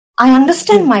I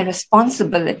understand my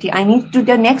responsibility.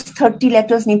 The next 30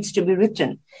 letters needs to be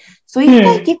written. So if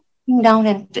I keep down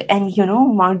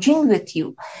and merging with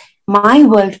you, my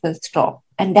world will stop,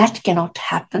 and that cannot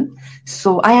happen.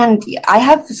 So I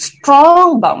have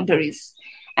strong boundaries,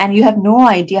 and you have no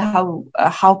idea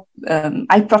how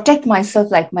I protect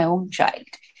myself like my own child,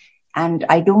 and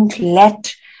I don't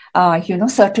let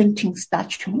certain things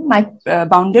touch me. My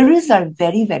boundaries are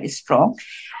very, very strong,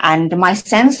 and my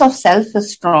sense of self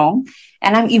is strong,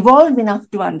 and I'm evolved enough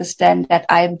to understand that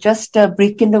I am just a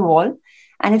brick in the wall,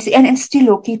 and it's still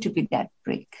okay to be that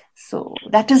brick. So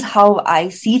that is how I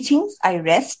see things. I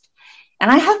rest,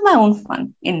 and I have my own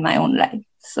fun in my own life.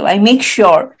 So I make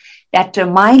sure that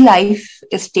my life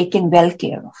is taken well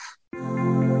care of.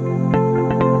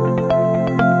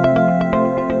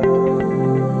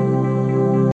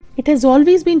 It has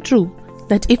always been true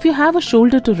that if you have a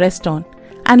shoulder to rest on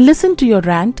and listen to your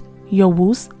rant, your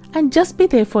woos, and just be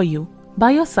there for you,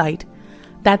 by your side,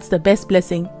 that's the best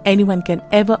blessing anyone can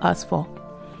ever ask for.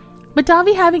 But are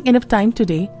we having enough time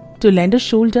today to lend a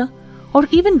shoulder or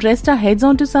even rest our heads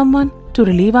onto someone to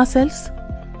relieve ourselves?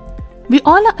 We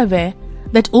all are aware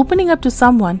that opening up to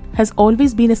someone has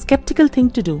always been a skeptical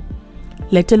thing to do.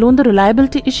 Let alone the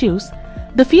reliability issues,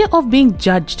 the fear of being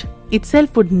judged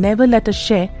itself would never let us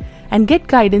share and get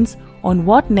guidance on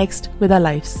what next with our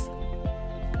lives.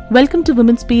 Welcome to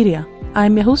Women'spedia. I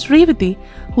am your host Revati,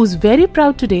 who is very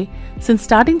proud today since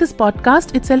starting this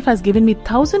podcast itself has given me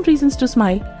 1,000 reasons to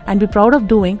smile and be proud of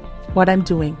doing what I'm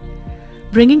doing.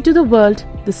 Bringing to the world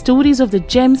the stories of the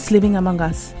gems living among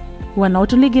us, who are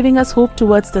not only giving us hope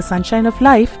towards the sunshine of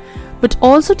life, but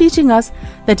also teaching us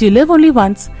that you live only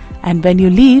once, and when you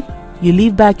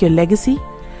leave back your legacy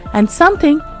and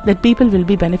something that people will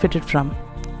be benefited from.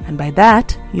 And by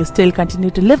that, you still continue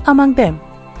to live among them.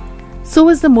 So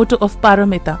is the motto of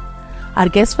Paramita, our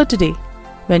guest for today.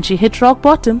 When she hit rock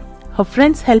bottom, her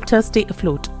friends helped her stay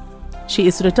afloat. She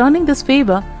is returning this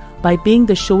favor by being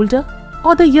the shoulder,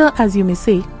 or the ear as you may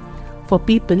say, for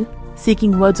people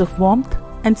seeking words of warmth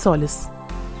and solace.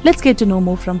 Let's get to know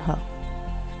more from her.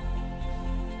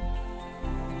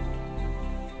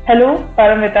 Hello,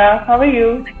 Paramita. How are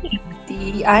you?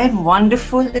 I am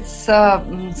wonderful. It's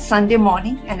Sunday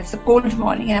morning, and it's a cold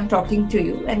morning, and I'm talking to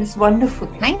you, and it's wonderful.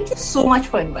 Thank you so much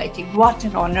for inviting. What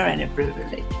an honor and a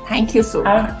privilege. Thank you so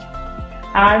much.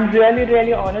 I'm really,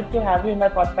 really honored to have you in my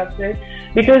podcast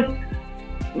today, because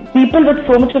people with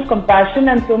so much of compassion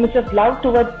and so much of love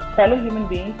towards fellow human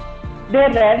beings,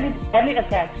 they're rarely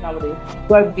attached nowadays.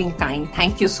 You are being kind.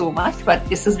 Thank you so much. But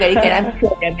this is very kind. I'm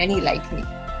sure there are many like me.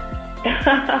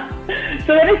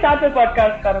 So when I start my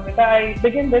podcast, Paramita, I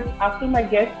begin with asking my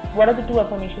guests what are the 2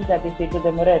 affirmations that they say to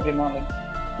them every morning.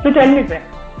 So tell me then.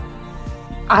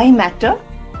 I matter,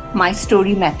 my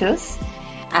story matters,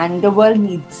 and the world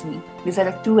needs me. These are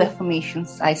the 2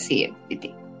 affirmations I say every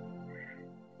day.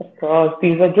 Of course,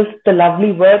 these are just the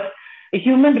lovely words a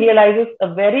human realizes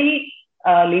a very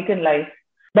late in life.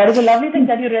 That is a lovely thing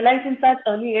that you realize in such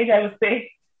early age, I would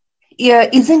say. Yeah,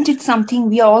 isn't it something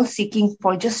we are all seeking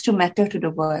for, just to matter to the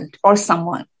world or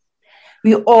someone?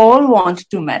 We all want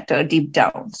to matter deep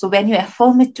down. So when you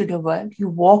affirm it to the world, you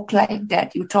walk like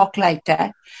that, you talk like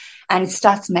that, and it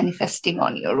starts manifesting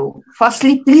on your own.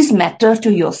 Firstly, please matter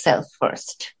to yourself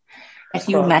first. That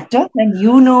you matter, when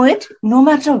you know it, no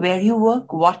matter where you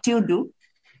work, what you do,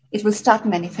 it will start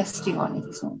manifesting on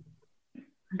its own.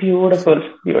 Beautiful.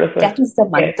 That is the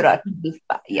mantra. Yes.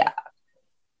 Yeah.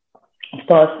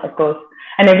 Of course.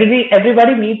 And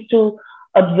everybody needs to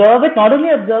observe it, not only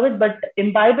observe it, but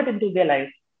imbibe it into their life.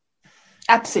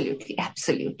 Absolutely.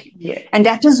 Yes. And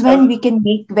that is when we can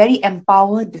make very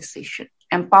empowered decisions.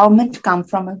 Empowerment comes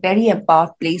from a very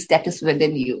empowered place that is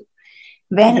within you.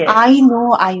 When I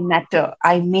know I matter,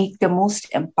 I make the most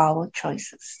empowered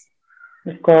choices.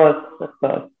 Of course.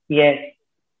 Yes.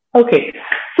 Okay.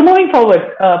 So moving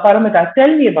forward, Paramita,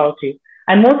 tell me about you.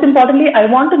 And most importantly, I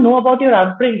want to know about your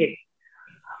upbringing.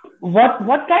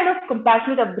 What kind of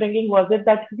compassionate upbringing was it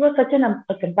that you were such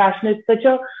a compassionate, such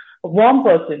a warm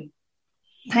person?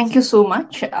 Thank you so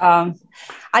much.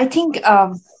 I think,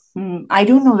 I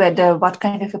don't know what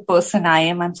kind of a person I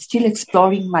am. I'm still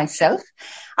exploring myself.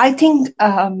 I think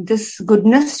this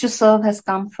goodness to serve has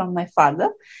come from my father.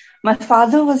 My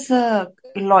father was a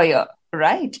lawyer,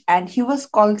 right? And he was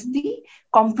called the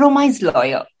compromise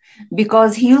lawyer,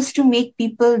 because he used to make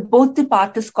people, both the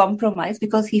parties, compromise,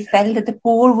 because he felt that the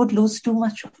poor would lose too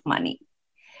much of money.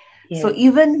 Yes. So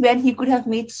even when he could have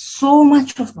made so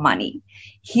much of money,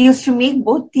 he used to make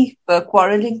both the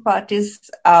quarreling parties,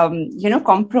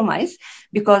 compromise,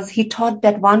 because he thought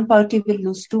that one party will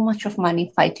lose too much of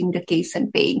money fighting the case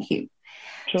and paying him.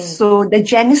 True. So the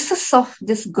genesis of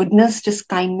this goodness, this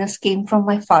kindness came from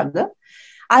my father.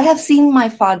 I have seen my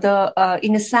father,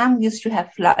 in Assam, we used to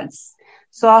have floods.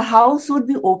 So our house would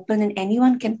be open and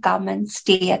anyone can come and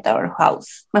stay at our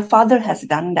house. My father has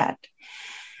done that.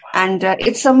 And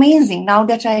it's amazing now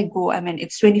that I go. I mean,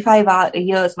 it's 25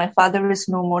 years. My father is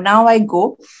no more. Now I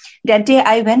go. That day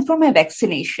I went for my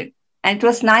vaccination. And it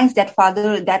was nice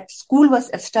that school was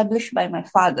established by my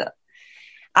father.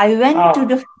 I went to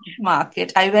the fish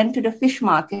market.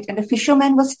 And the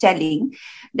fisherman was telling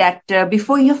that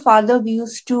before your father, we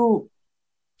used to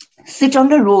sit on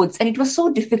the roads and it was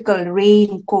so difficult,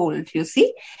 rain, cold, you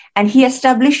see. And he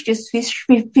established this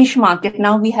fish market.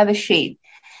 Now we have a shade.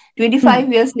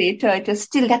 25 years later, it is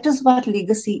still, that is what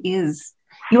legacy is.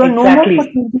 You are no more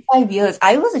for 25 years.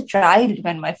 I was a child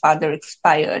when my father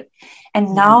expired.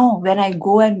 And now when I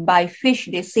go and buy fish,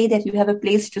 they say that you have a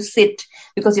place to sit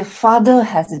because your father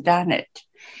has done it.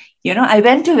 You know, I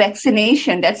went to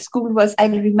vaccination. That school was, I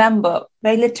remember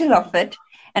very little of it.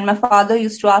 And my father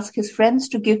used to ask his friends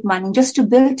to give money just to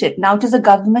build it. Now it is a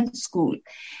government school.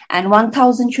 And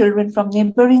 1,000 children from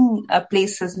neighboring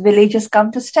places, villages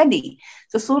come to study.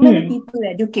 So many people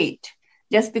educate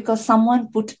just because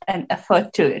someone put an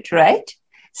effort to it, right?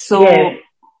 So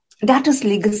that is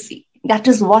legacy. That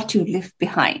is what you leave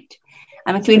behind.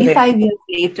 I mean, 25 years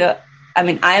later, I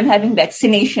mean, I am having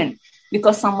vaccination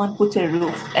because someone put a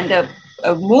roof. And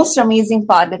the most amazing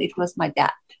part that it was my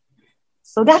dad.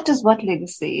 So that is what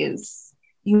legacy is.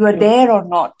 You are there or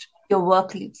not, your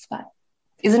work lives by.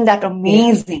 Isn't that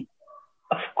amazing?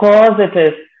 Of course it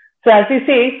is. So as you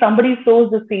say, somebody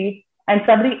sows the seed and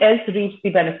somebody else reaps the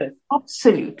benefit.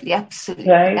 Absolutely.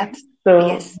 Right?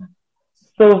 Absolutely.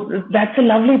 So that's a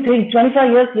lovely thing.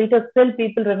 25 years later, still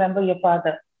people remember your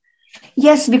father.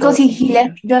 Yes, because he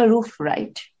left the roof,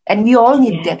 right? And we all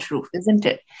need that roof, isn't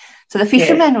it? So the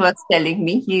fisherman was telling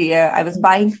me, I was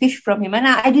buying fish from him and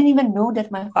I didn't even know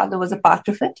that my father was a part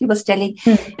of it. He was telling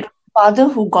father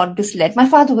who got this land. My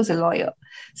father was a lawyer.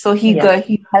 So he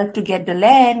helped to get the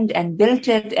land and built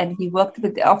it. And he worked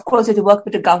with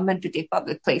the government to take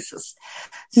public places.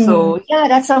 So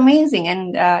that's amazing.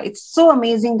 And it's so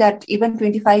amazing that even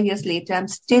 25 years later, I'm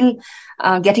still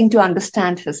getting to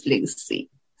understand his legacy.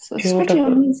 So it's pretty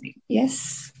amazing.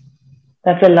 Yes.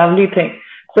 That's a lovely thing.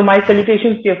 So my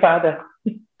salutations to your father.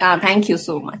 Thank you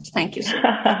so much. Thank you so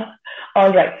much.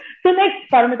 All right. So next,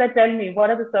 Paramita, tell me, what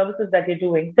are the services that you're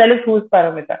doing? Tell us who's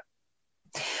Paramita.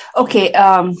 Okay.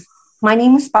 My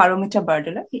name is Paramita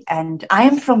Bardala and I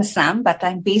am from Assam, but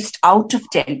I'm based out of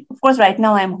Delhi. Of course, right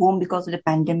now I'm home because of the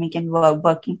pandemic and we're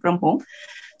working from home.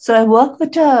 So I work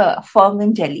with a firm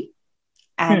in Delhi.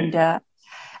 And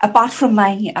apart from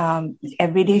my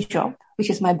everyday job, which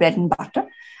is my bread and butter,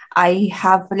 I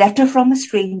have a letter from a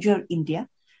stranger, India,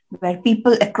 where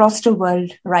people across the world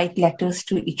write letters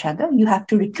to each other. You have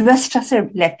to request us a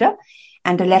letter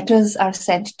and the letters are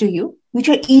sent to you, which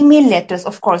are email letters,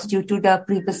 of course, due to the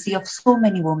privacy of so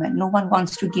many women. No one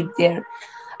wants to give their,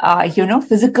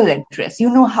 physical address. You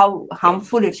know how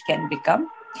harmful it can become.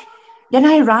 Then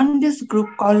I run this group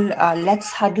called Let's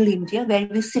Huddle India, where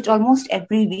we sit almost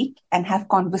every week and have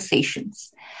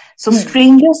conversations. So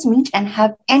strangers meet and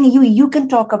have you can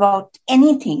talk about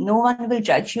anything. No one will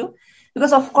judge you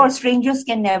because, of course, strangers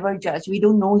can never judge. We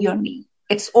don't know your name.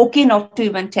 It's okay not to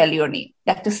even tell your name.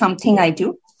 That is something I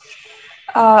do.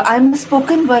 I'm a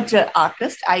spoken word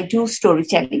artist. I do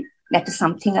storytelling. That is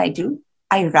something I do.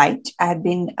 I write. I have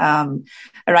been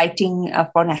writing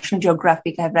for National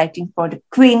Geographic. I have writing for the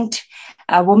Quint,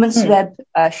 Women's Web,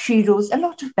 She Rose, a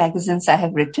lot of magazines I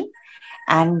have written.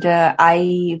 And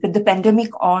with the pandemic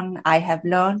on, I have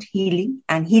learned healing,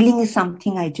 and healing is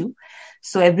something I do.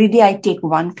 So every day I take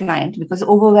one client because it's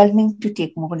overwhelming to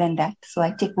take more than that. So I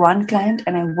take one client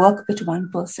and I work with one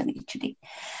person each day.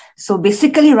 So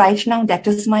basically right now, that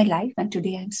is my life. And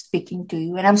today I'm speaking to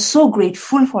you and I'm so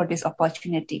grateful for this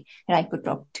opportunity that I could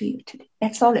talk to you today.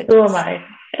 That's all it is. So am I.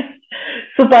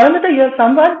 So Paramita, you're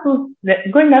someone who's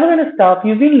never going to stop.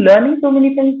 You've been learning so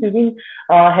many things. You've been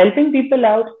helping people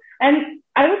out. And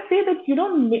I would say that you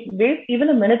don't waste even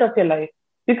a minute of your life.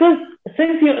 Because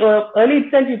since you early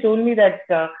itself, you told me that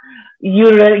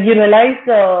you realize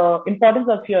the importance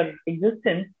of your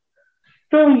existence.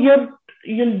 So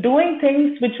you're doing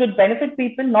things which would benefit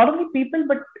people, not only people,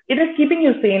 but it is keeping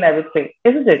you sane, I would say.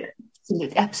 Isn't it?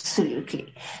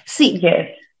 Absolutely. See,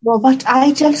 well, but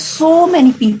I tell so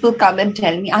many people come and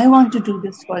tell me, I want to do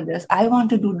this for this. I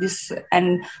want to do this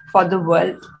and for the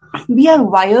world. We are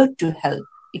wired to help.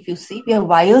 If you see, we are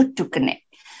wired to connect.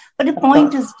 But the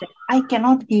point is that I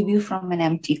cannot give you from an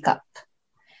empty cup.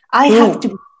 I have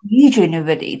to be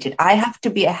rejuvenated. I have to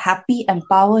be a happy,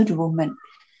 empowered woman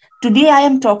Today I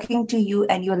am talking to you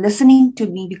and you're listening to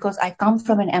me because I come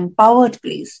from an empowered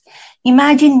place.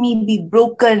 Imagine me be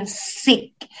broken,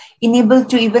 sick, unable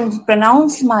to even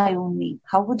pronounce my own name.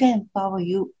 How would I empower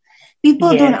you?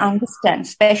 People don't understand,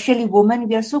 especially women.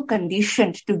 We are so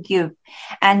conditioned to give,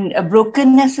 and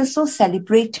brokenness is so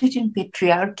celebrated in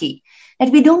patriarchy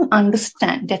that we don't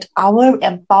understand that our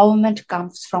empowerment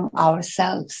comes from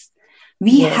ourselves.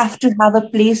 We have to have a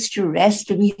place to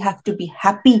rest. We have to be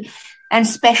happy, and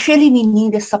especially we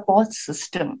need a support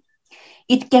system.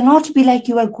 It cannot be like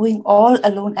you are going all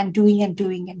alone and doing and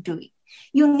doing and doing.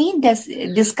 You need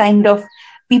this kind of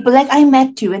people. Like I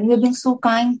met you and you've been so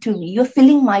kind to me. You're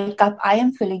filling my cup. I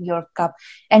am filling your cup.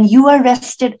 And you are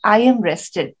rested. I am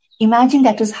rested. Imagine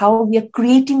that is how we are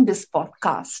creating this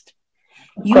podcast.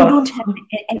 You don't have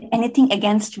anything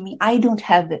against me. I don't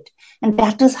have it. And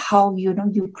that is how,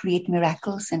 you create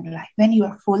miracles in life. When you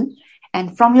are full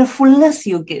and from your fullness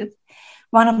you give.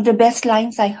 One of the best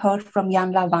lines I heard from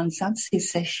Iyanla Vanzant,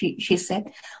 she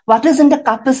said, what is in the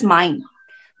cup is mine.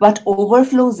 What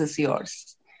overflows is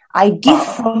yours. I give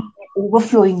from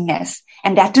overflowingness.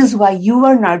 And that is why you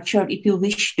are nurtured if you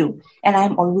wish to. And I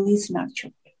am always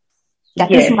nurtured.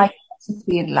 That is my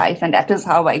philosophy in life. And that is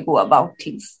how I go about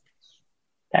things.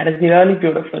 That is really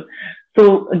beautiful.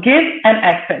 So give and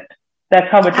accept.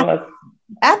 That's how it was.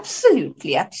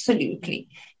 Absolutely. Absolutely.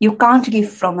 You can't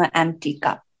give from an empty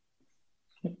cup.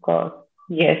 Of course.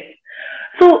 Yes.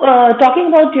 So talking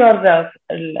about your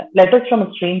letters from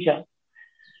a stranger.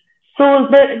 So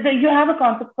you have a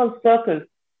concept called circles.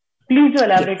 Please do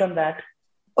elaborate on that.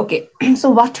 Okay.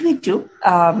 So what we do,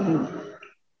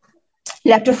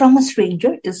 letter from a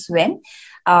stranger is when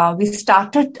I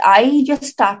just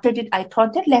started it. I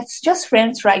thought that let's just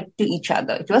friends write to each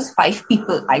other. It was 5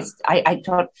 people. I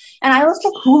thought, and I was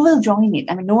like, who will join it?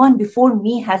 I mean, no one before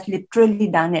me has literally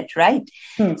done it, right?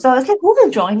 So I was like, who will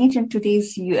join it in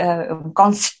today's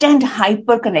constant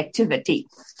hyper connectivity?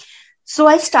 So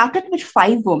I started with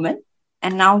 5 women,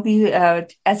 and now we,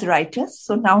 as writers,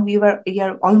 so now we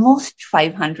are almost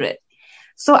 500.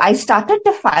 So I started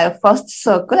the first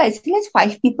circle. I said, let's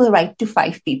 5 people write to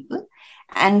 5 people.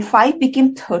 And 5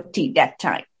 became 30 that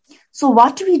time. So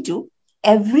what we do,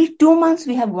 every 2 months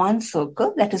we have one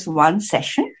circle, that is one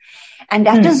session. And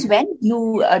that is when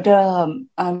the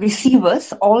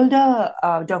receivers, all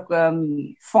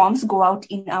the forms go out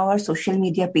in our social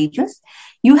media pages.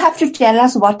 You have to tell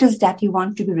us what is that you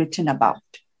want to be written about.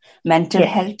 Mental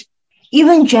health,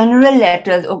 even general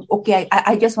letters. Okay,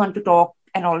 I just want to talk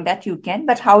and all that you can.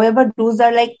 But however, those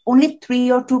are like only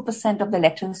 3 or 2% of the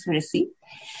letters we receive.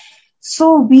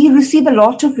 So we receive a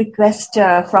lot of requests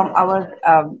from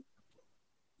our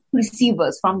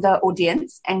receivers, from the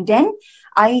audience. And then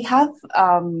I have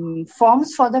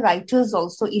forms for the writers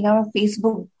also in our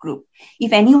Facebook group.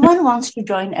 If anyone wants to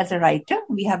join as a writer,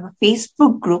 we have a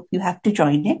Facebook group. You have to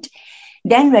join it.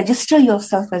 Then register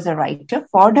yourself as a writer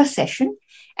for the session.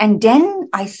 And then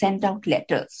I send out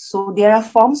letters. So there are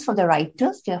forms for the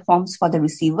writers. There are forms for the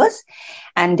receivers.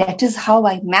 And that is how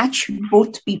I match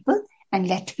both people and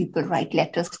let people write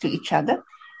letters to each other.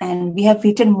 And we have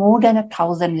written more than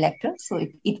 1,000 letters. So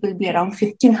it will be around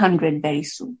 1,500 very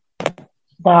soon.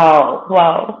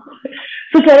 Wow.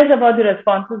 So tell us about the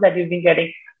responses that you've been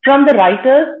getting from the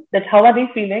writers. That how are they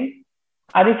feeling?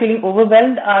 Are they feeling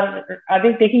overwhelmed? Are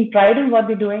they taking pride in what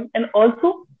they're doing? And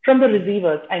also from the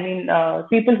receivers, I mean,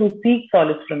 people who seek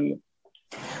solace from you.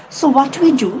 So what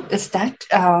we do is that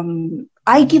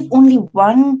I give only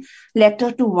one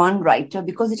letter to one writer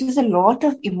because it is a lot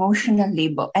of emotional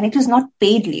labor and it is not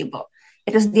paid labor.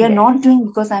 It is they are not doing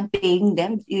because I'm paying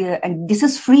them. And this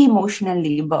is free emotional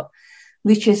labor,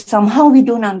 which is somehow we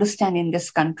don't understand in this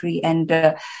country. And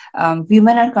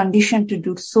women are conditioned to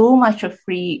do so much of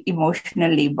free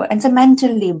emotional labor and it's a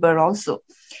mental labor also.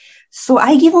 So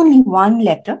I give only one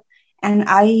letter. And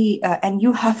and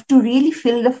you have to really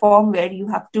fill the form where you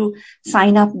have to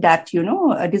sign up that,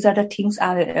 these are the things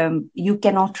you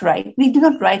cannot write. We do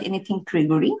not write anything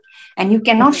triggering and you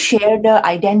cannot share the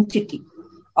identity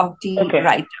of the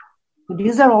writer. So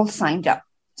these are all signed up.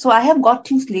 So I have got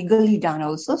things legally done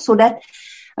also so that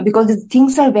because the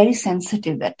things are very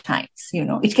sensitive at times,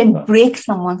 it can break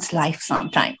someone's life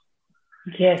sometime.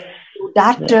 Yes.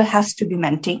 That has to be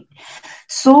maintained.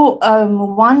 So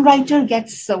one writer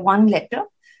gets one letter.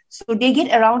 So they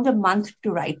get around a month to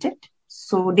write it.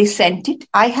 So they sent it.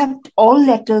 I have all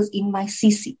letters in my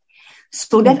CC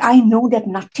so that I know that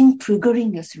nothing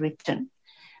triggering is written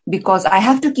because I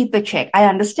have to keep a check. I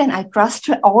understand. I trust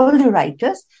all the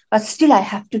writers, but still I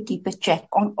have to keep a check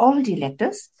on all the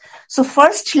letters. So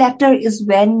first letter is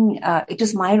when it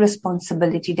is my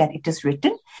responsibility that it is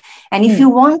written. And if you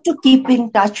want to keep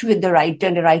in touch with the writer,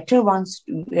 and the writer wants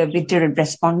to, with the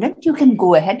respondent, you can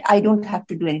go ahead. I don't have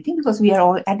to do anything because we are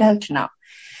all adult now.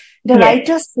 The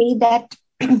writers say that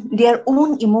their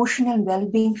own emotional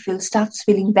well-being starts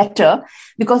feeling better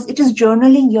because it is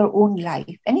journaling your own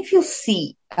life. And if you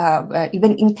see,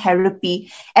 even in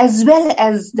therapy, as well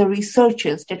as the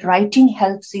researchers, that writing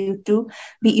helps you to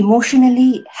be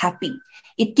emotionally happy.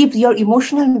 It keeps your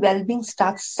emotional well-being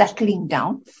starts settling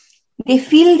down. They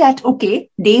feel that, okay,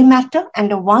 they matter,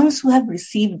 and the ones who have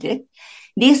received it,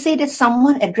 they say that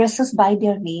someone addresses by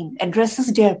their name,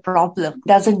 addresses their problem,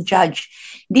 doesn't judge.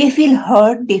 They feel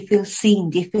heard, they feel seen,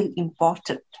 they feel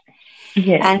important.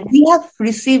 Yes. And we have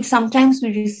received, sometimes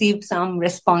we receive some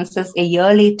responses a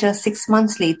year later, 6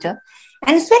 months later.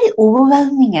 And it's very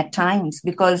overwhelming at times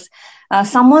because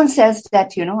someone says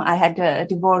that, I had a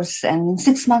divorce and in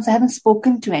 6 months I haven't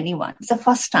spoken to anyone. It's the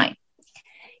first time.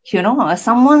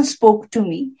 Someone spoke to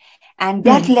me, and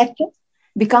that letter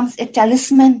becomes a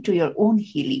talisman to your own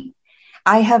healing.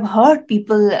 I have heard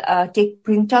people take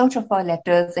printout of our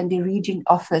letters and they read in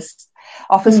office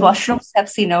washrooms have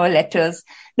seen our letters.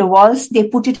 The walls, they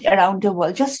put it around the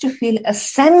wall just to feel a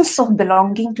sense of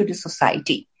belonging to the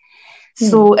society.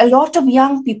 So a lot of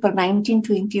young people, 19,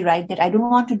 20, write that I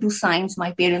don't want to do science.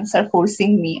 My parents are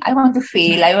forcing me. I want to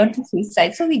fail. I want to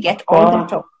suicide. So we get all that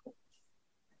talk.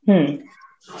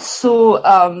 So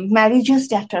marriages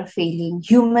that are failing,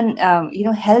 human,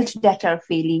 health that are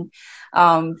failing.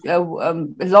 A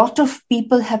lot of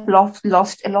people have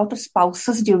lost a lot of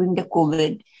spouses during the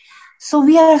COVID. So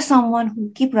we are someone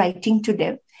who keep writing to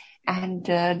them. And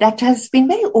that has been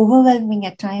very overwhelming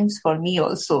at times for me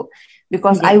also,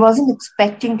 because I wasn't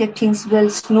expecting that things will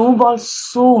snowball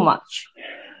so much.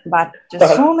 But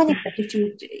so many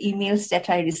gratitude emails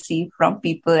that I receive from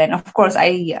people. And of course,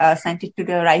 I sent it to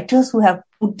the writers who have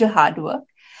put the hard work.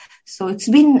 So it's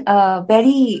been a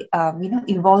very,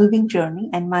 evolving journey.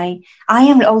 And I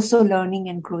am also learning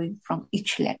and growing from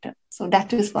each letter. So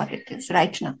that is what it is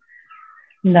right now.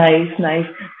 Nice.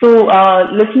 So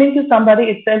listening to somebody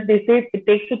itself, they say it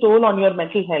takes a toll on your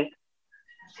mental health.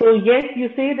 So yes, you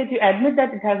say that you admit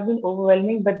that it has been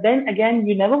overwhelming, but then again,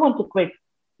 you never want to quit.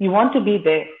 You want to be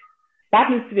there. That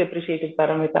needs to be appreciated,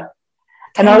 Paramita.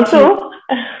 And also,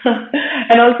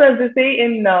 as they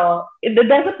say,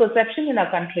 there's a perception in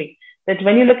our country that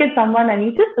when you look at someone and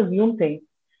you just assume things,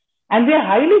 and we are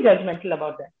highly judgmental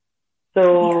about that.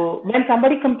 So when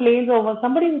somebody complains or when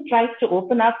somebody tries to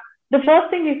open up, the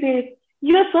first thing we say is,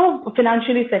 you're so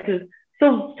financially settled.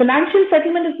 So financial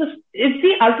settlement is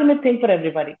the ultimate thing for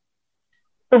everybody.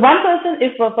 So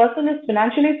if a person is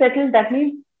financially settled, that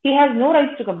means he has no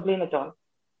right to complain at all.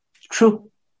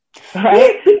 True.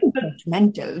 Right? We are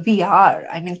judgmental. We are.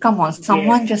 I mean, come on.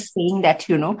 Someone just saying that,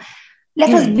 let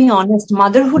us be honest.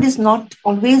 Motherhood is not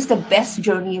always the best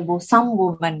journey some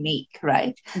women make,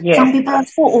 right? Yes. Some people are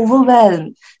so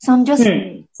overwhelmed. Some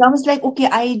is like, okay,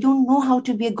 I don't know how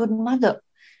to be a good mother.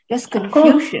 There's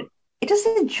confusion. It is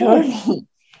a journey.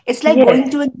 It's like going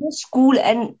to a new school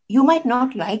and you might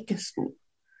not like the school.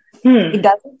 It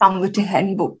doesn't come with a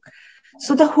handbook.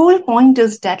 So the whole point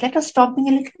is that let us stop being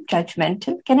a little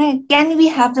judgmental. Can we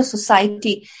have the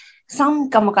society some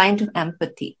kind of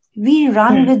empathy? We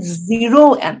run with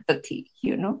zero empathy,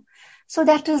 So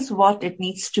that is what it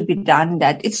needs to be done,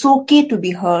 that it's okay to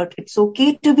be hurt. It's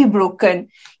okay to be broken.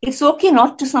 It's okay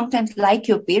not to sometimes like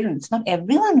your parents. Not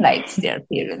everyone likes their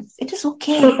parents. It is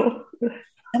okay.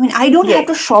 I mean, I don't have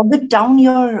to shove it down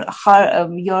your,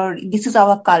 this is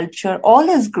our culture. All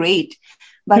is great.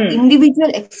 But individual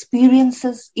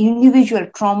experiences, individual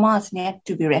traumas need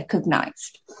to be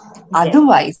recognized.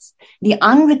 Otherwise, the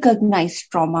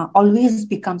unrecognized trauma always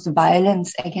becomes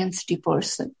violence against the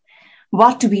person.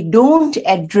 What we don't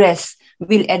address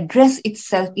will address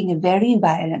itself in a very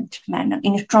violent manner,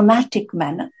 in a traumatic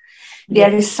manner.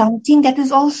 There is something that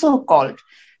is also called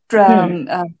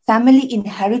family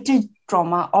inherited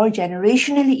trauma or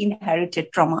generationally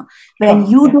inherited trauma. When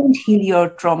you don't heal your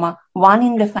trauma, one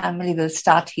in the family will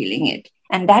start healing it.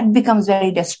 And that becomes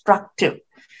very destructive.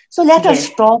 So let us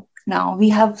talk now. We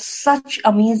have such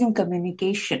amazing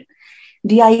communication.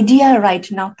 The idea right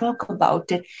now, talk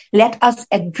about it. Let us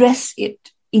address it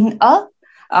in a,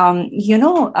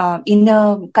 in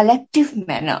a collective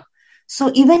manner. So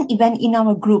even in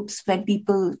our groups, when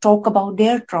people talk about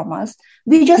their traumas,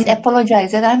 we just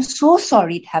apologize and I'm so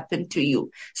sorry it happened to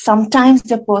you. Sometimes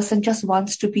the person just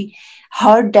wants to be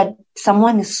heard that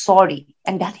someone is sorry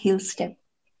and that heals them.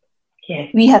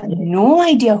 Yes. We have no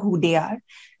idea who they are.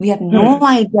 We have no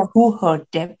idea who hurt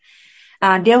them.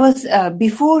 There was,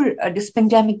 before this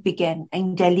pandemic began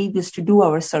in Delhi, we used to do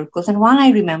our circles. And one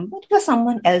I remember, it was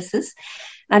someone else's.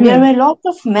 And there were a lot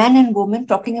of men and women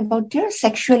talking about their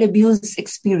sexual abuse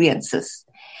experiences.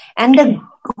 And the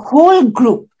whole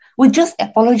group would just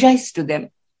apologize to them.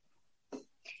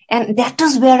 And that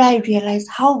is where I realized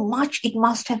how much it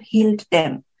must have healed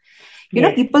them. You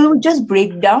know, people would just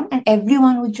break down and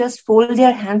everyone would just fold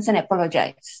their hands and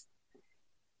apologize.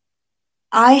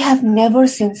 I have never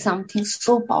seen something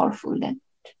so powerful then.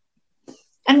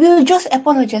 And we will just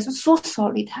apologize. I'm so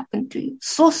sorry it happened to you.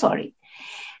 So sorry.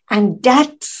 And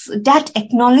that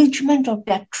acknowledgement of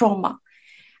that trauma,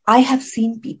 I have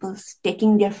seen people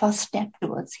taking their first step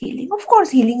towards healing. Of course,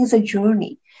 healing is a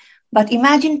journey. But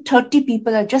imagine 30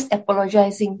 people are just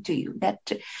apologizing to you that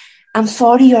I'm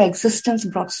sorry your existence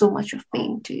brought so much of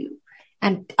pain to you.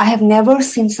 And I have never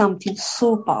seen something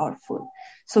so powerful.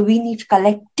 So we need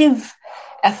collective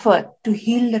effort to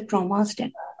heal the traumas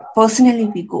that personally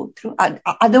we go through.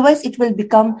 Otherwise, it will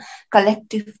become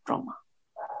collective trauma.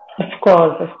 Of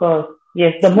course.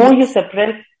 Yes, the more you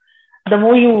suppress, the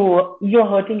more you're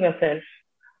hurting yourself.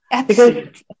 Absolutely.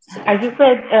 Because, as you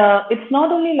said, it's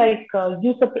not only like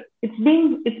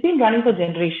it's been running for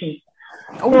generations.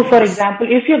 So, for example,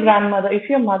 if your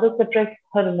mother suppressed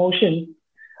her emotions,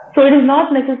 so it is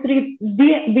not necessary.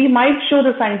 We might show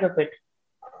the signs of it.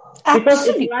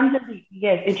 Absolutely. Because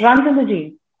it runs in the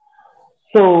genes.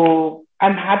 So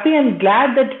I'm happy and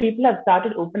glad that people have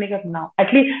started opening up now.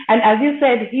 At least, and as you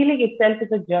said, healing itself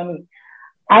is a journey.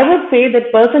 I would say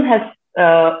that person has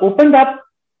opened up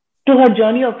to her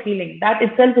journey of healing. That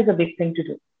itself is a big thing to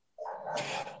do.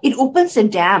 It opens a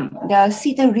dam.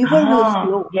 The river will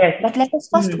flow. Yes. But let us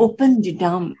first open the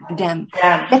dam.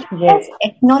 Let Yes. us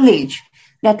acknowledge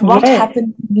that what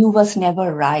happened to you was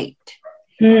never right.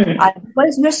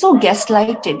 Otherwise, we're so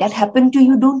gaslighted. That happened to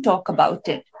you, don't talk about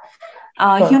it.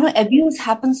 Abuse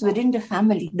happens within the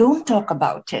family. Don't talk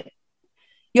about it.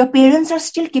 Your parents are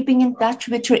still keeping in touch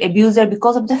with your abuser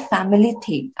because of the family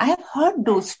thing. I have heard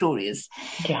those stories.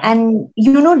 Yeah. And,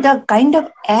 the kind of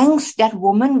angst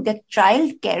that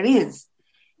child carries,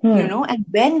 and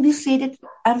when we say that,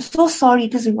 I'm so sorry,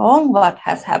 it is wrong what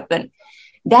has happened,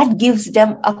 that gives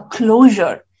them a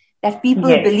closure that people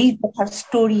believe that her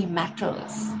story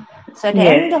matters. So at the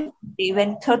end of the day,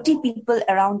 when 30 people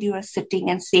around you are sitting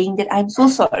and saying that I'm so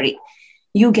sorry,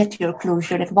 you get your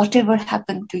closure that whatever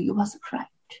happened to you was right.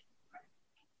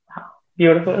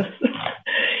 Beautiful.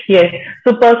 Yes.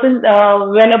 So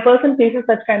when a person faces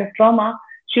such kind of trauma,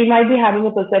 she might be having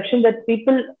a perception that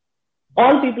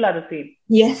all people are the same.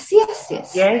 Yes. Yes.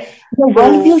 The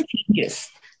worldview changes.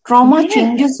 Trauma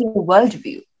changes your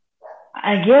worldview.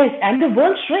 Yes. And the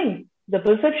world shrinks. The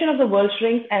perception of the world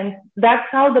shrinks, and that's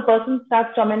how the person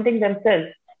starts tormenting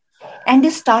themselves. And they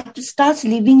starts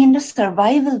living in the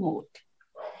survival mode.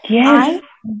 Yes.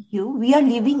 We are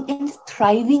living in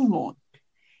thriving mode.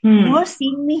 You are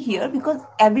seeing me here because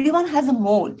everyone has a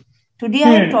mode. Today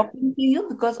I am talking to you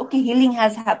because, healing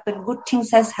has happened, good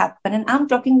things has happened, and I'm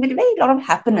talking with a very lot of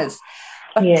happiness.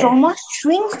 But trauma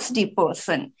shrinks the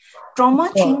person.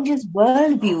 Trauma changes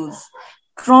worldviews.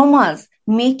 Traumas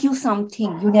make you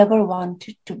something you never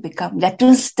wanted to become. That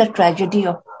is the tragedy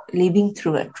of living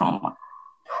through a trauma.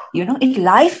 It's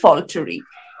life-altering.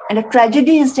 And the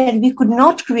tragedy is that we could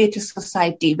not create a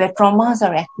society where traumas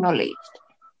are acknowledged.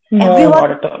 No, Everyone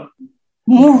not at all.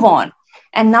 move on.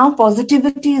 And now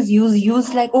positivity is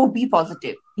used like, be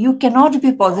positive. You cannot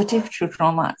be positive through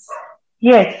traumas.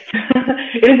 Yes.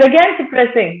 It is again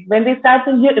suppressing. When they start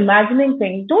imagining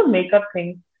things, don't make up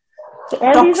things. So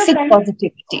Toxic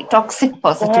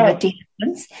positivity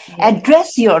happens.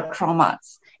 Address your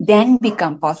traumas. Then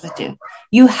become positive.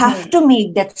 You have to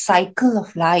make that cycle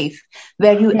of life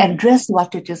where you address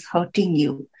what it is hurting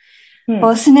you.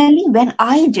 Personally, when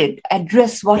I did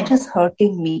address what is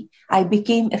hurting me, I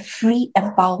became a free,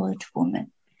 empowered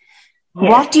woman.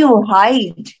 Yes. What you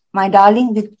hide, my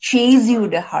darling, will chase you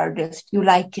the hardest, you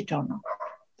like it or not.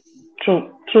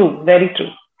 True, very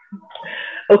true.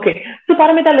 Okay, so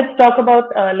Paramita, let's talk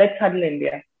about Let's Huddle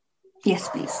India. Yes,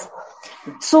 please.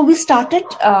 So we started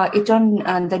it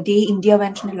on the day India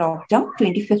went into lockdown,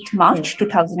 25th March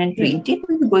 2020. It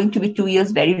was going to be 2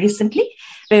 years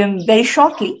very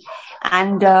shortly.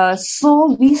 And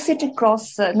so we sit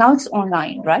across, now it's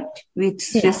online, right? We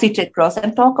sit across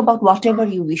and talk about whatever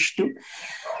you wish to.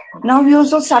 Now we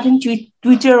also starting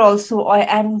Twitter also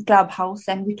and Clubhouse,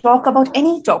 and we talk about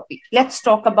any topic. Let's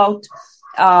talk about,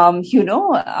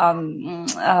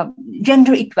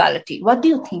 gender equality. What do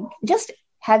you think? Just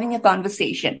having a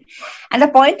conversation. And the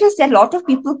point is that a lot of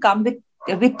people come with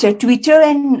Twitter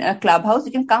and Clubhouse.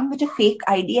 You can come with a fake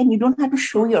ID and you don't have to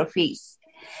show your face.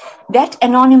 That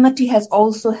anonymity has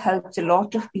also helped a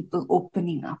lot of people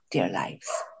opening up their lives.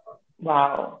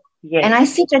 Wow. Yes. And I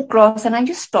sit across and I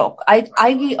just talk. I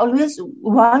always,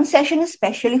 one session is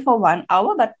especially for 1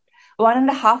 hour, but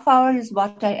 1.5 hours is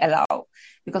what I allow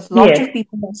because lots Yes. of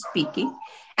people are speaking.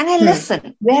 And I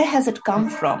listen. Where has it come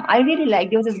from? I really like,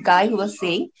 there was this guy who was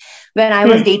saying, when I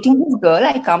was dating this girl,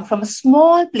 I come from a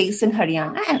small place in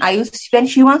Haryana. And when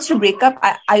she wants to break up,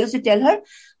 I used to tell her,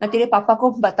 "Main tere papa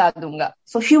ko bata dunga."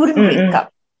 So she wouldn't break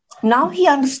up. Now he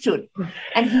understood.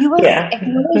 And he was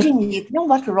acknowledging it. You know,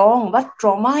 what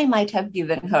trauma I might have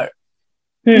given her.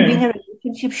 To be in a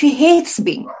relationship she hates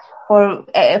being for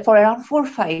around 4 or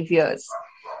 5 years.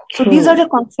 So these are the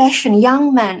confession,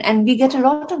 young man, and we get a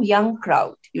lot of young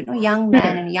crowd, you know, young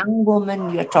man and young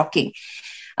woman we are talking.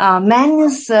 Men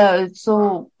is, there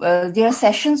are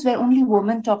sessions where only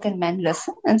women talk and men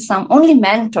listen, and some only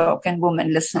men talk and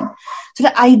women listen. So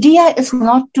the idea is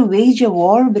not to wage a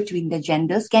war between the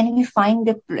genders. Can we find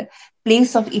a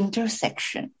place of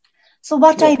intersection? So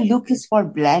what I look is for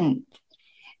blend.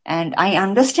 And I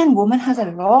understand woman has a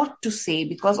lot to say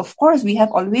because, of course, we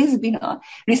have always been on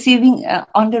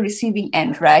the receiving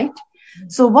end, right?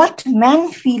 So what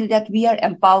men feel that we are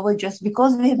empowered just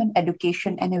because we have an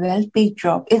education and a well-paid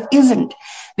job, it isn't.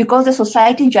 Because the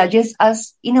society judges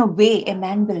us in a way a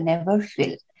man will never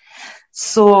feel.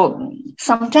 So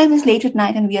sometimes it's late at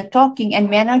night and we are talking and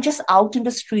men are just out in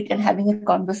the street and having a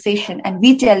conversation. And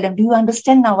we tell them, do you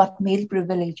understand now what male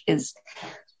privilege is?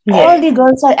 Yes. All the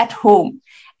girls are at home.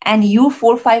 And you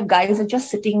 4 or 5 guys are just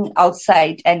sitting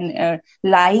outside and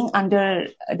lying under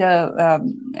the,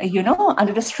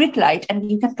 under the street light, and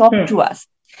you can talk to us.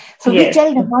 So we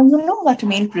tell them, now you know what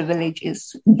male privilege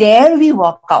is. There we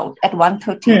walk out at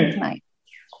 1:30 at night.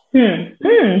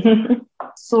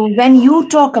 So when you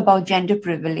talk about gender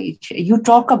privilege, you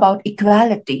talk about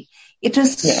equality. It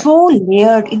is so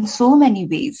layered in so many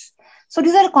ways. So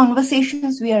these are the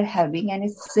conversations we are having, and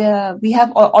it's we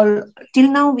have all till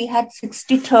now we had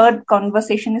 63rd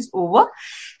conversation is over.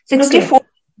 64th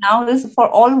now is for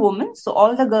all women. So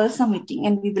all the girls are meeting,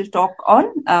 and we will talk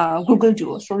on Google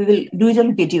Duo. So we will do it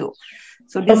on video.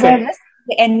 So this is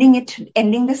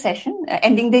ending the session,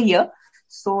 ending the year.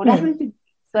 So that will be.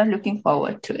 So I'm looking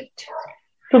forward to it.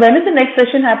 So when is the next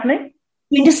session happening?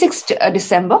 26th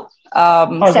December,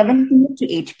 7 p.m.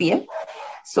 to 8 p.m.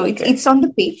 So it's on the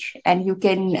page, and you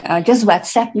can just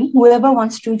WhatsApp me. Whoever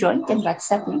wants to join can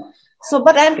WhatsApp me. So,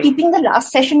 but I'm keeping the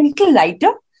last session a little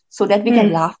lighter so that we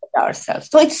can laugh at ourselves.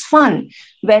 So it's fun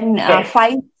when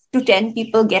 5 to 10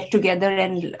 people get together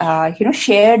and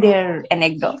share their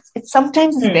anecdotes.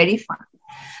 Sometimes it's very fun.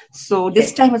 So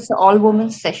this time it's an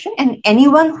all-women session, and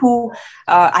anyone who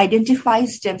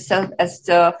identifies themselves as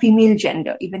the female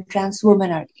gender, even trans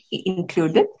women are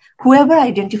included. Whoever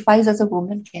identifies as a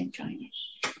woman can join it.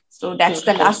 So that's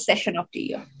the last session of the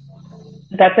year.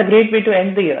 That's a great way to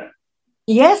end the year.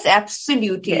 Yes,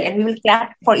 absolutely. And we will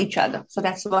clap for each other. So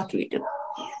that's what we do.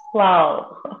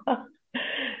 Wow.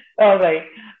 All right.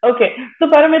 Okay. So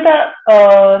Paramita,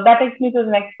 that takes me to the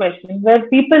next question. Where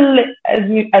people, as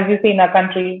you say in our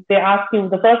country, they ask you,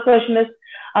 the first question is,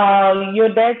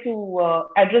 you're there to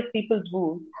address people's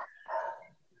wounds.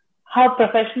 How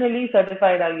professionally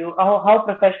certified are you? How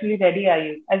professionally ready are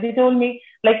you? As you told me,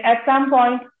 like at some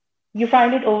point, you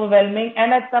find it overwhelming,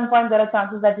 and at some point there are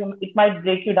chances that it might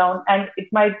break you down, and it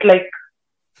might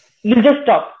you just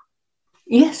stop.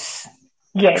 Yes.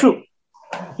 True.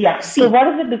 Yeah. See. So what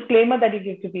is the disclaimer that you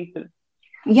give to people?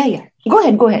 Yeah. Go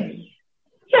ahead.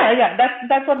 Yeah.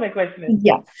 That's what my question is.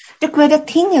 Yeah. The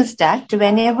thing is that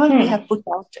whenever we have put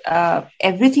out,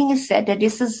 everything is said that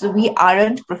we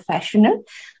aren't professional.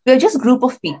 We're just a group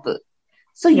of people.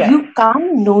 So you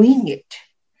come knowing it.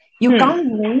 You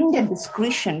come knowing the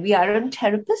discretion. We aren't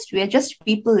therapists. We are just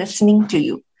people listening to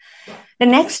you. The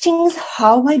next thing is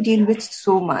how I deal with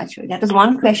so much. That is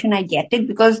one question I get it,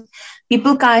 because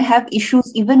people can have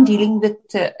issues even dealing with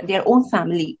their own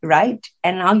family, right?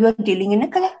 And now you are dealing in a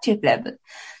collective level.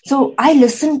 So I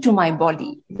listen to my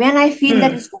body. When I feel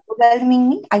that it's overwhelming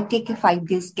me, I take a 5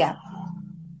 days gap.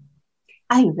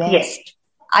 I rest.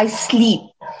 I sleep.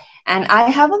 And I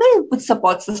have a very good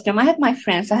support system. I have my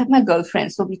friends. I have my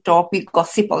girlfriends. So we talk, we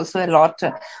gossip also a lot.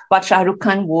 What Shah Rukh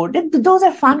Khan wore. Those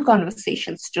are fun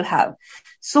conversations to have.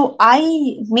 So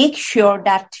I make sure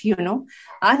that,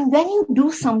 and when you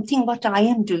do something what I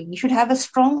am doing, you should have a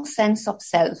strong sense of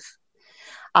self.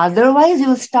 Otherwise, you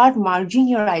will start merging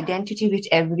your identity with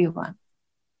everyone.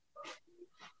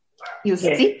 You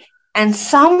see? And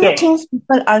some things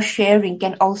people are sharing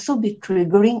can also be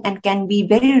triggering and can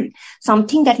be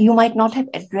something that you might not have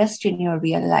addressed in your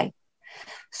real life.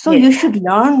 So you should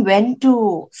learn when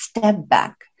to step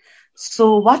back.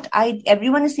 So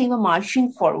everyone is saying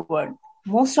marching forward.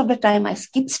 Most of the time I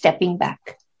skip stepping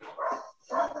back.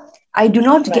 I do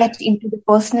not get into the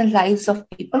personal lives of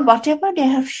people. Whatever they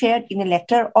have shared in a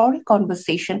letter or a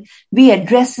conversation, we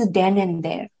address it then and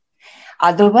there.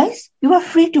 Otherwise, you are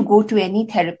free to go to any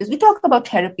therapist. We talk about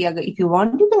therapy. If you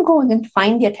want, you can go and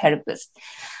find your therapist.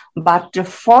 But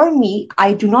for me,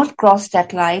 I do not cross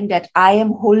that line that I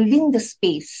am holding the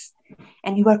space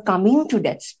and you are coming to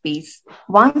that space.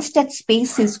 Once that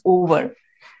space is over,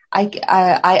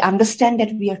 I understand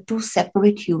that we are two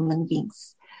separate human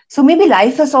beings. So maybe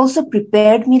life has also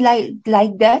prepared me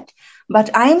like that.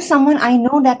 But I am someone, I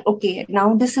know that, okay,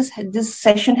 now this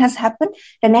session has happened.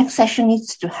 The next session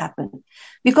needs to happen.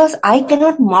 Because I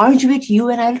cannot merge with you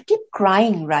and I'll keep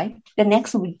crying, right? The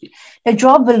next week, the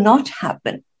job will not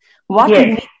happen. What will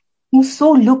make you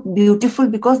so look beautiful?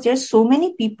 Because there's so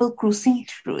many people cruising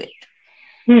through it.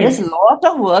 There's a lot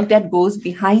of work that goes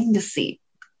behind the scene.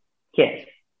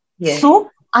 Yes. So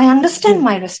I understand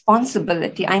my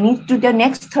responsibility. The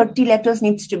next 30 letters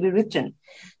needs to be written.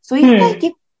 So if I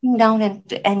keep down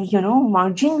and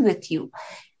merging with you,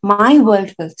 my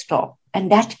world will stop,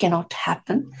 and that cannot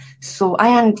happen. So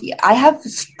I have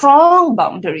strong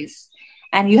boundaries,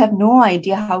 and you have no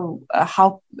idea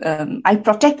how I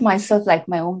protect myself like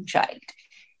my own child,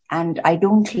 and I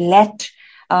don't let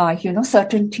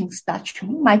certain things touch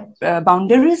me. My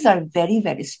boundaries are very,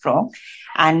 very strong,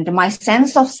 and my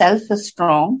sense of self is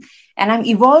strong, and I'm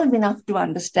evolved enough to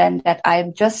understand that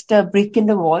I'm just a brick in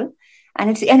the wall, and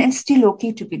it's still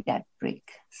okay to be that brick.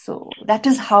 So that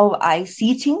is how I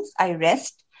see things. I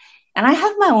rest, and I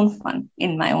have my own fun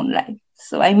in my own life.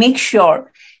 So I make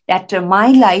sure that my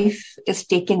life is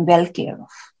taken well care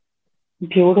of.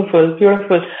 Beautiful.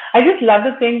 I just love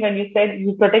the thing when you said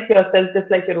you protect yourself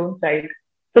just like your own child.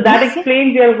 So that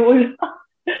explains your whole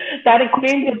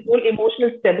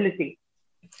emotional stability.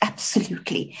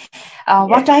 Absolutely.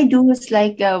 What I do is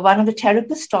like one of the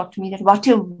therapists taught me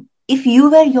that if you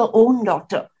were your own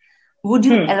daughter, would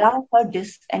you allow her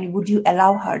this and would you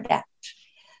allow her that?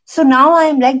 So now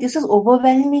I'm like, this is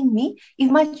overwhelming me.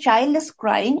 If my child is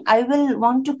crying, I will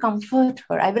want to comfort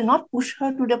her. I will not push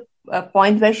her to the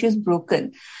point where she is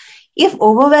broken. If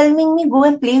overwhelming me, go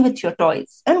and play with your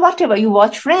toys. And whatever, you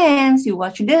watch Friends, you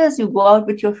watch this, you go out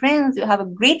with your friends, you have a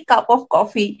great cup of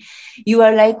coffee. You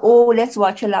are like, oh, let's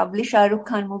watch a lovely Shah Rukh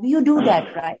Khan movie. You do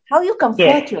that, right? How you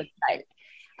comfort your child?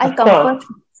 I comfort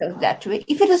myself that way.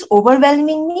 If it is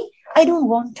overwhelming me, I don't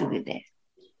want to be there.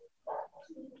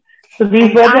 So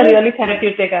these words are really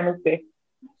therapeutic, I must say.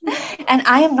 And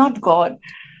I am not God.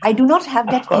 I do not have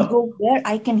that ego where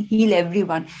I can heal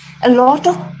everyone. A lot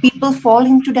of people fall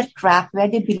into that trap where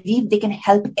they believe they can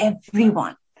help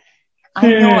everyone. I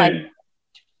know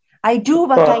I do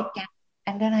what I can,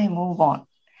 and then I move on.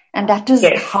 And that is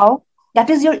that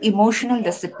is your emotional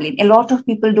discipline. A lot of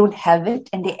people don't have it,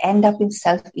 and they end up in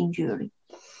self-injury.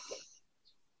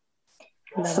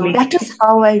 So that is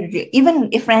how even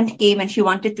a friend came and she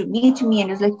wanted to meet me, and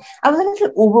it was like, I was a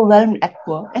little overwhelmed at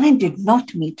work, and I did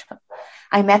not meet her.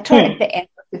 I met her at the end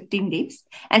of 15 days,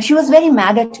 and she was very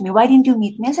mad at me. Why didn't you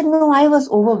meet me? I said, no, I was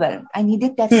overwhelmed. I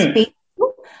needed that space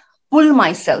to pull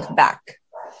myself back.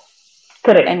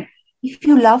 Correct. And if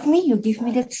you love me, you give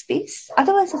me that space.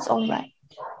 Otherwise, it's all right.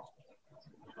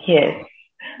 Yes.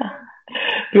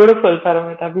 Beautiful,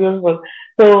 Paramita. Beautiful.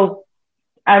 So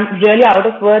I'm really out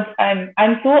of words.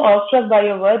 I'm so awestruck by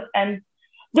your words. And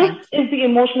this is the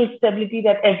emotional stability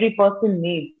that every person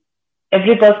needs.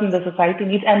 Every person in the society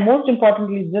needs, and most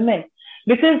importantly, women,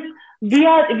 because we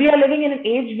are living in an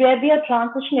age where we are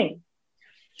transitioning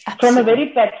from a very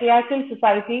patriarchal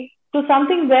society to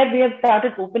something where we have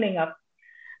started opening up,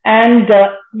 and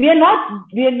we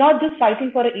are not just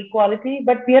fighting for equality,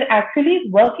 but we are actually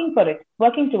working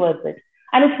towards it.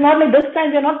 And it's not like this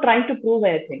time we are not trying to prove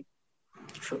anything.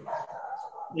 True.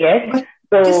 Yes.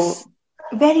 But so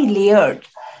very layered.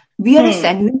 We are a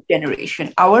sandwich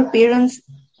generation. Our parents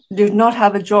did not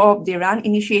have a job. They ran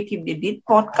initiative. They did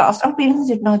podcasts. Our parents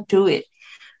did not do it.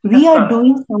 We are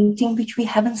doing something which we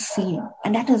haven't seen,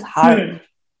 and that is hard.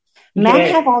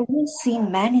 Men have always seen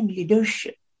men in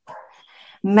leadership.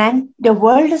 The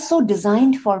world is so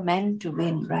designed for men to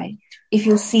win, right? If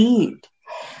you see it.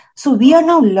 So we are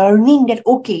now learning that,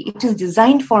 okay, it is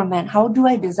designed for men. How do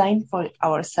I design for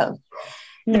ourselves?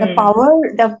 The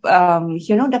power,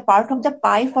 the part of the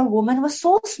pie for women was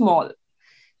so small.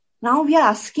 Now we are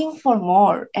asking for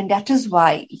more, and that is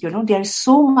why, there is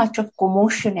so much of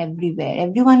commotion everywhere.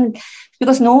 Everyone,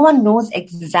 because no one knows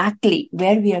exactly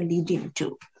where we are leading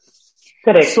to.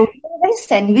 Correct. So we are a very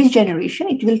sandwich generation.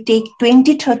 It will take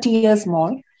 20, 30 years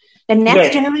more. The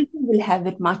next generation will have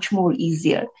it much more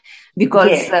easier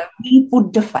because we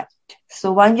put the fight.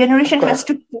 So one generation has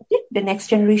to eat it, the next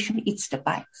generation eats the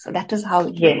pie. So that is how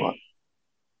it will work.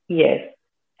 Yes.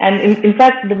 And in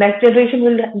fact, the next generation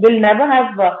will never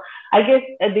have, I guess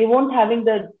they won't having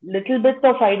the little bit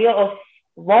of idea of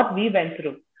what we went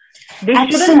through. They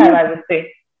shouldn't have, I would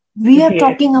say. We are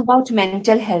talking about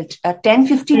mental health. 10,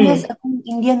 15 years ago in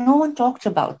India, no one talked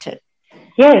about it.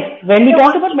 Yes. When we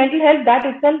talked about mental health, that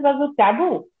itself was a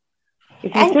taboo.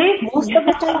 Most of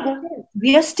the time,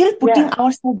 we are still putting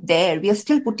ourselves there. We are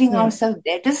still putting ourselves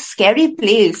there. It is a scary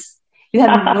place. You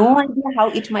have no idea how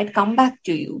it might come back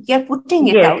to you. You are putting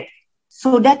it out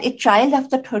so that a child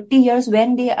after 30 years,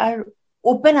 when they are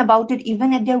open about it,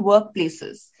 even at their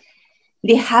workplaces,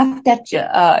 they have that,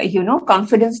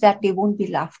 confidence that they won't be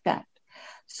laughed at.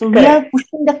 So we are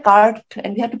pushing the cart,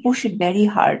 and we have to push it very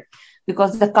hard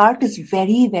because the cart is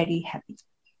very, very heavy.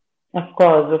 Of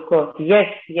course. Yes.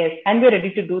 And we're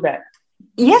ready to do that.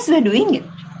 Yes, we're doing it.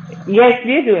 Yes,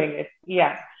 we're doing it.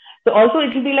 Yeah. So also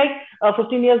it will be like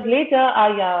 15 years later,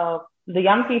 the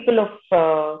young people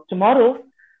of tomorrow,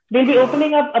 they'll be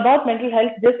opening up about mental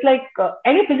health just like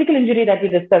any physical injury that we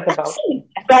discuss about. Absolutely.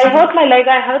 So I hurt my leg,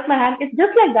 I hurt my hand. It's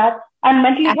just like that. I'm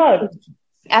mentally hurt.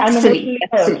 I'm emotionally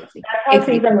hurt. That's how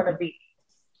things are going to be.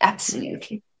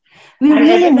 Absolutely. We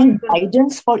really need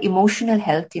guidance for emotional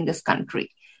health in this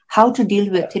country. How to deal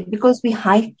with it, because we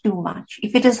hide too much.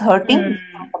 If it is hurting, we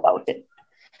talk about it.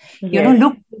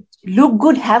 Look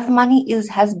good, have money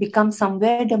has become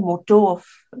somewhere the motto of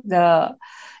the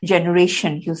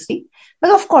generation, you see.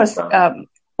 But of course,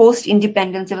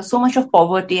 post-independence, there was so much of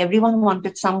poverty. Everyone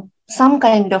wanted some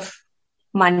kind of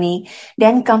money.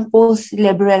 Then come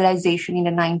post-liberalization in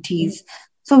the 90s.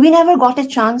 So we never got a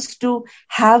chance to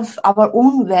have our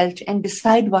own wealth and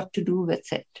decide what to do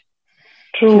with it.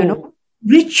 True.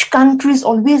 Rich countries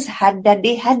always had that.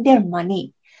 They had their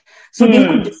money. So they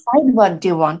could decide what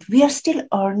they want. We are still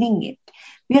earning it.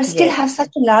 We still have such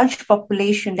a large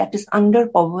population that is under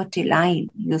poverty line,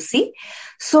 you see.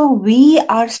 So we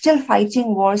are still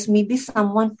fighting wars. Maybe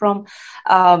someone from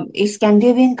a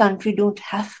Scandinavian country don't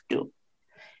have to.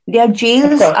 Their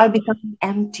jails are becoming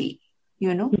empty,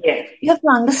 Yes. You have to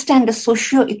understand the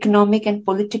socio-economic and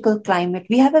political climate.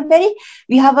 We have a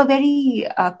very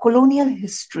colonial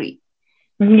history.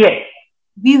 Yes.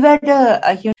 We were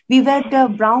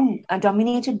the brown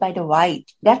dominated by the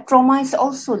white. That trauma is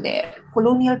also there.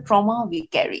 Colonial trauma we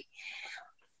carry.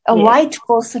 A white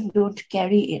person don't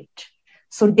carry it.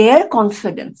 So their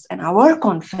confidence and our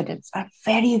confidence are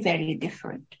very, very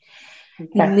different.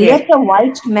 Let a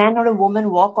white man or a woman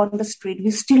walk on the street,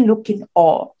 we still look in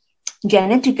awe.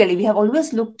 Genetically, we have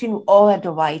always looked in awe at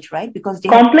the white, right? Because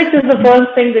conflict is the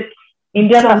first thing that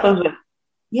India suffers with.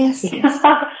 Yes.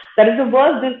 That is the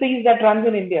worst disease that runs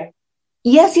in India.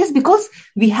 Yes, because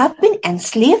we have been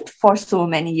enslaved for so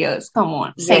many years. Come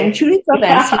on, centuries of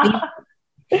enslavement.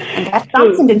 And that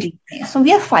comes in the DNA. So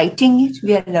we are fighting it,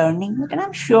 we are learning it, and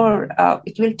I'm sure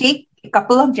it will take a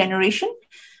couple of generations,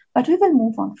 but we will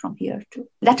move on from here too.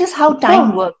 That is how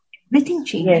time works. Everything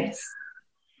changes. Yes.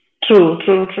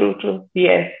 True.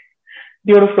 Yes.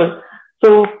 Beautiful.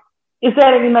 So, is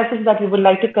there any message that you would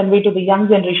like to convey to the young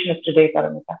generation of today,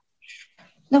 Paramita?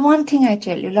 The one thing I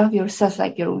tell you, love yourself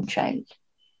like your own child.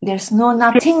 There's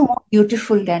nothing more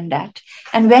beautiful than that.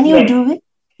 And when you do it,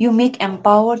 you make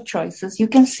empowered choices. You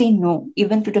can say no,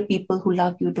 even to the people who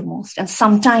love you the most. And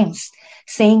sometimes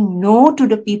saying no to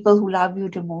the people who love you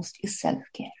the most is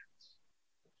self-care.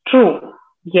 True.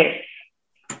 Yes.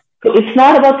 So it's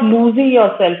not about losing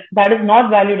yourself. That is not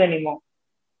valued anymore.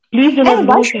 Please do not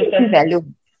lose yourself.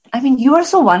 I mean, you are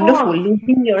so wonderful,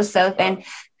 losing yourself. And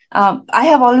I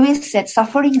have always said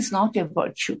suffering is not a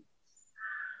virtue.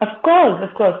 Of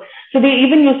course. So they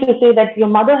even used to say that your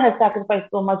mother has sacrificed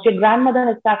so much, your grandmother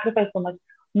has sacrificed so much.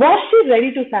 Was she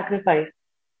ready to sacrifice?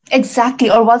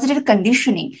 Exactly. Or was it a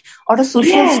conditioning or a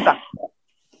social structure?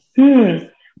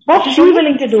 Was she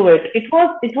willing to do it? It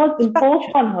was imposed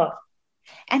on her.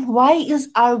 And why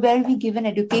were we given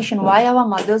education? Why our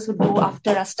mothers would go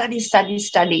after us, study?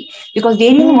 Because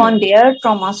they didn't want their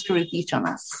traumas to repeat on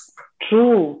us.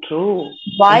 True.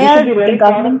 Why are the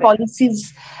government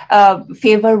policies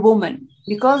favor women?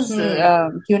 Because,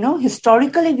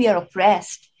 historically we are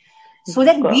oppressed. So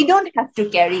that we don't have to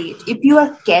carry it. If you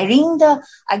are carrying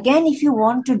if you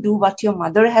want to do what your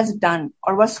mother has done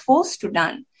or was forced to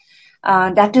done,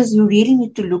 that is, you really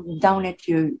need to look down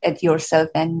at yourself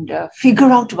and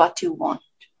figure out what you want.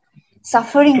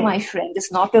 Suffering, my friend,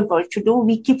 is not a virtue. Though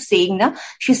we keep saying,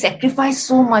 she sacrificed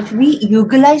so much. We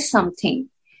eulogize something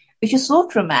which is so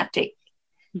traumatic.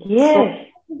 Yes.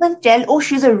 So even tell,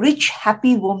 she's a rich,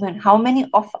 happy woman. How many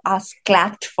of us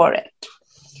clapped for it?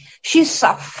 She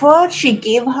suffered. She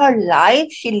gave her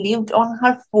life. She lived on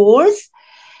her force.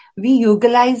 We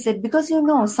utilize it because,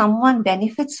 someone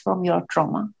benefits from your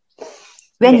trauma.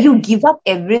 When you give up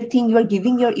everything, you are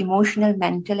giving your emotional,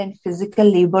 mental, and physical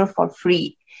labor for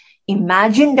free.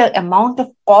 Imagine the amount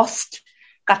of cost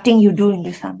cutting you do in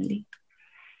the family.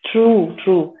 True.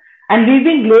 And we've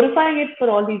been glorifying it for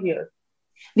all these years.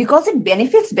 Because it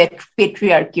benefits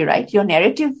patriarchy, right? Your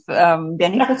narrative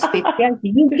benefits patriarchy.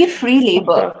 You give free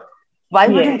labor. Why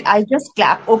wouldn't I just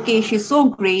clap? Okay, she's so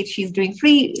great. She's doing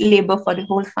free labor for the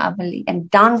whole family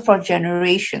and done for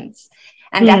generations.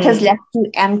 And that has left you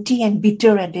empty and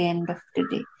bitter at the end of the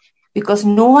day. Because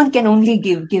no one can only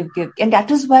give. And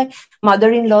that is why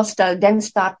mother-in-laws then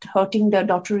start hurting their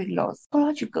daughter-in-laws.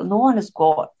 Psychological. No one is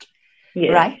God.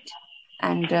 Right?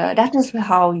 And that is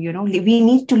how, we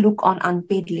need to look on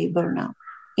unpaid labor now.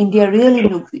 India really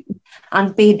looks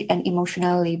unpaid and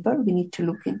emotional labor. We need to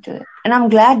look into it. And I'm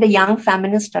glad the young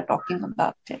feminists are talking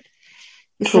about it.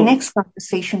 It's the next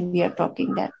conversation we are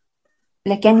talking that.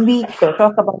 Like, can we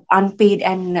talk about unpaid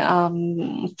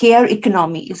and care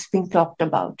economy is being talked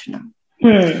about now.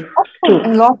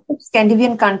 In lots of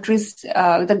Scandinavian countries,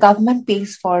 the government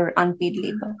pays for unpaid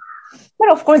labor.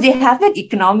 But of course, they have an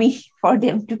economy for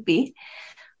them to pay.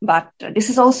 But this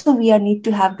is also, we need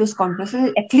to have those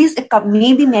conversations. At least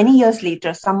maybe many years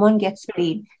later, someone gets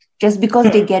paid just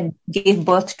because they gave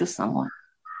birth to someone.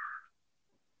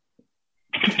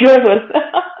 Beautiful.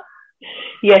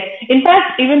 Yes. In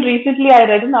fact, even recently I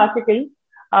read an article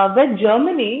where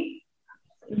Germany,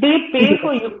 they pay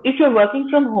for you if you're working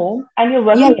from home and you're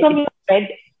working from your bed.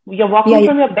 You're walking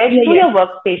from your bed to your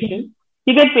workstation.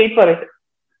 You get paid for it.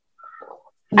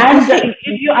 And if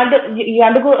you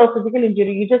undergo a physical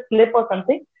injury, you just slip or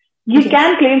something, you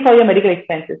can claim for your medical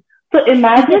expenses. So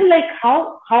imagine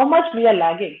how much we are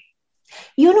lagging.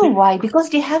 You know why? Because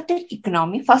they have that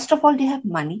economy. First of all, they have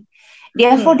money.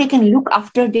 Therefore, they can look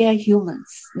after their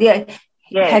humans.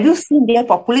 Have you seen their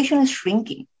population is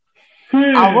shrinking?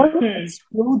 Ours is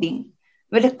exploding.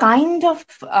 With a kind of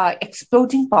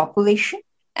exploding population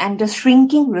and the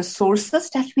shrinking resources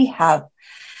that we have.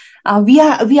 We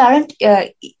aren't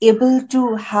able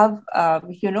to have,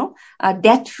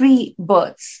 death-free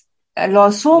births.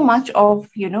 So much of,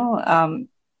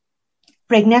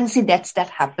 pregnancy deaths that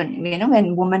happen,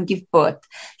 when women give birth.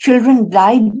 Children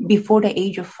die before the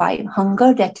age of 5.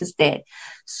 Hunger that is there.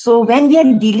 So when we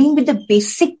are dealing with the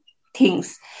basic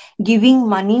things, giving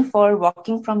money for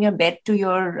walking from your bed to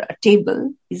your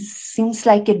table seems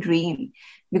like a dream.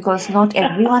 Because not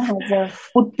everyone has a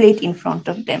food plate in front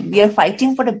of them. We are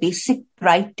fighting for the basic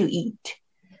right to eat.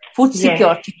 Food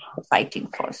security we're fighting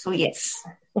for. So, yes.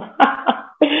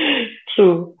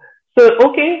 True. So,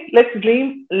 okay, let's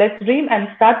dream and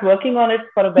start working on it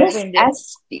for a better India.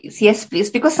 Yes, please.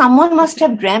 Because someone must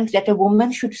have dreamt that a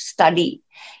woman should study.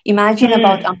 Imagine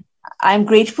about, I'm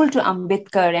grateful to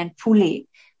Ambedkar and Phule.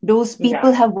 Those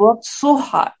people have worked so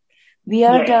hard. We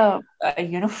are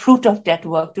the, fruit of that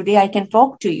work. Today I can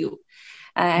talk to you.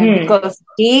 And because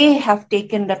they have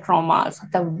taken the traumas,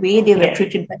 the way they were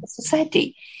treated by the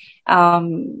society.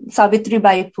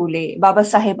 Savitribai Phule, Baba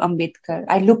Saheb Ambedkar,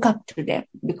 I look up to them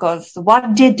because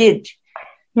what they did,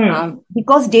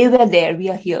 because they were there, we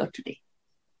are here today.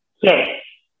 Yes.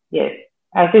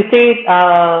 As you say,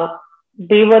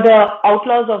 they were the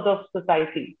outlaws of the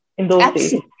society in those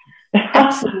days.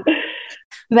 Absolutely.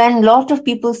 When a lot of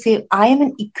people say, I am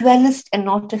an equalist and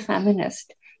not a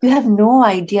feminist, you have no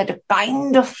idea the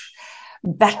kind of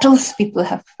battles people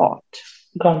have fought.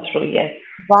 Gone through, yes.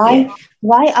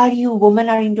 Why are you, women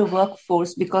are in the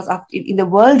workforce? Because in the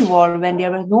World War, when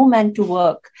there were no men to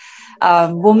work,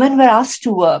 women were asked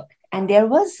to work. And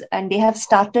they have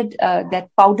started that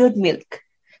powdered milk.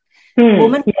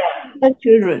 Women have their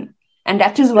children. And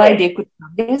that is why they could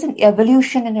come. There is an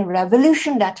evolution and a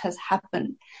revolution that has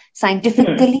happened.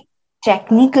 Scientifically,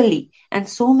 technically, and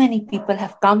so many people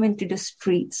have come into the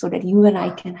streets so that you and I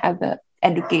can have an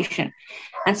education.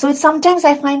 And so sometimes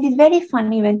I find it very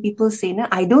funny when people say, no,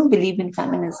 I don't believe in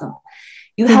feminism.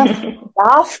 You have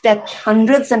laughed at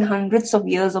hundreds and hundreds of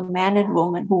years of men and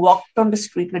women who walked on the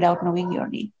street without knowing your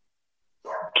name.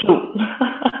 True.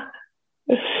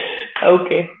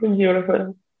 Okay,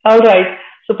 beautiful. All right.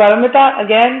 So Paramita,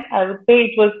 again, I would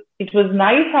say it was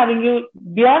nice having you.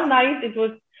 Beyond nice,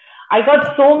 I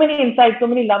got so many insights, so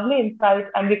many lovely insights,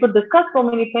 and we could discuss so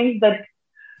many things that,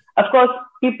 of course,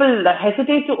 people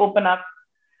hesitate to open up.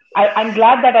 I'm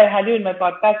glad that I had you in my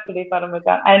podcast today,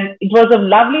 Paramita, and it was a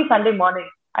lovely Sunday morning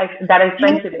that I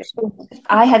spent today.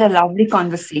 I had a lovely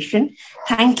conversation.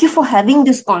 Thank you for having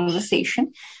this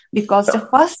conversation, because the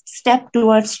first step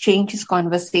towards change is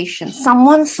conversation.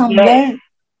 Someone somewhere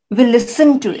will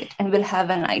listen to it and will have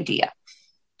an idea.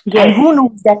 Yes. And who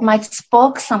knows, that might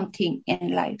spark something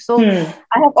in life. So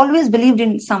I have always believed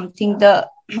in something. The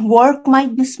work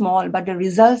might be small, but the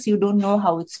results, you don't know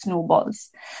how it snowballs.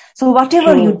 So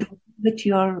whatever you do with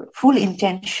your full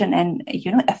intention and,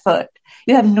 effort,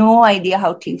 you have no idea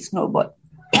how things snowball.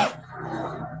 Yes.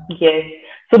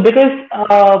 So because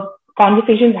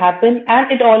conversations happen,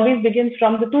 and it always begins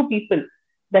from the two people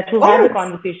who have the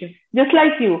conversation. Just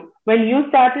like you, when you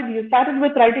started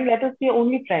with writing letters to your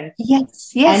only friends.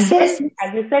 Yes. As you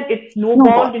said, it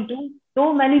snowballed into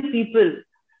so many people.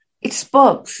 It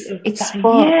sparks.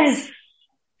 Yes.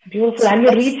 Beautiful. And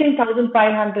you're reaching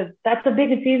 1,500. That's a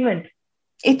big achievement.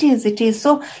 It is.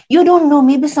 So you don't know,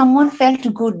 maybe someone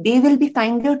felt good. They will be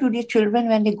kinder to their children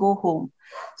when they go home.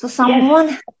 So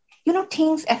someone,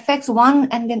 things affects one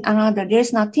and then another.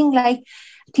 There's nothing like,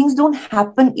 things don't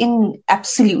happen in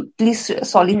absolutely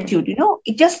solitude,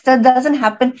 it just doesn't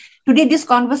happen. Today, this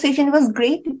conversation was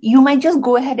great. You might just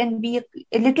go ahead and be a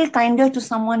little kinder to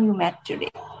someone you met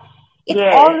today. It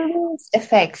always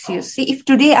affects you. See, if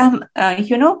today I'm,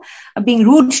 being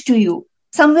rude to you,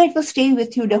 somewhere it will stay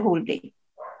with you the whole day.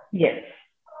 Yes.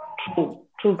 True.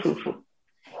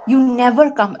 You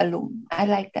never come alone. I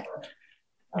like that.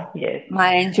 Yes.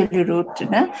 My Anjali wrote,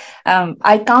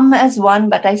 I come as one,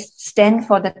 but I stand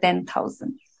for the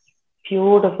 10,000.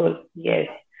 Beautiful. Yes.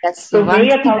 That's so may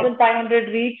 1,500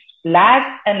 reach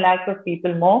lakhs and lakhs of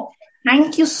people more.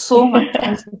 Thank you so much.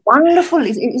 It's wonderful.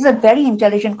 It's a very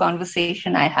intelligent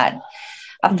conversation I had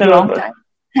after a long time.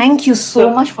 Thank you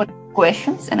so much for the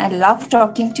questions, and I love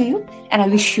talking to you, and I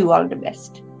wish you all the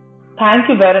best. Thank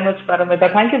you very much, Paramita.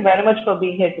 Thank you very much for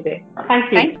being here today.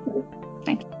 Thank you.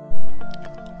 Thank you.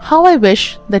 How I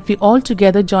wish that we all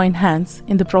together join hands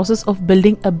in the process of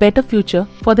building a better future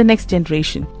for the next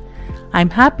generation.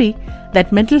 I'm happy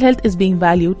that mental health is being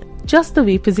valued just the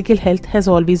way physical health has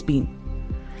always been.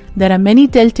 There are many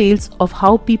telltales of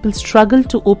how people struggle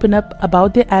to open up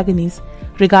about their agonies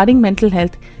regarding mental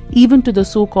health, even to the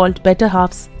so-called better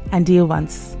halves and dear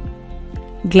ones.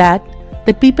 Glad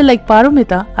that people like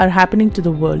Paramita are happening to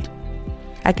the world.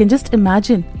 I can just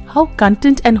imagine how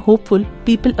content and hopeful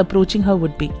people approaching her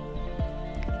would be.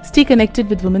 Stay connected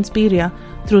with Womenspiria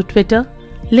through Twitter,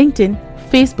 LinkedIn,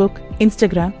 Facebook,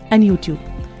 Instagram, and YouTube.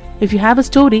 If you have a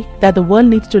story that the world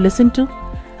needs to listen to,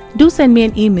 do send me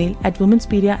an email at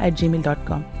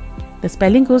womenspiria@gmail.com. The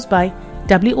spelling goes by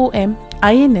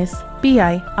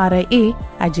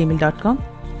WOMINSPIRIA@gmail.com.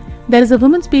 There is a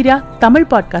Womenspiria Tamil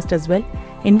podcast as well,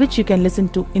 in which you can listen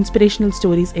to inspirational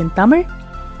stories in Tamil.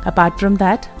 Apart from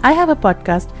that, I have a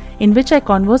podcast in which I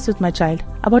converse with my child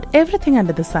about everything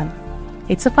under the sun.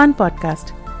 It's a fun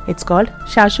podcast. It's called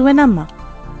Shashu and Amma.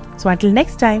 So until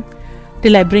next time,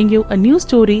 till I bring you a new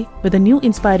story with a new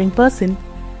inspiring person,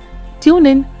 tune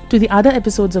in to the other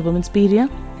episodes of Womenspiria,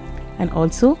 and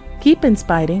also keep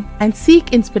inspiring and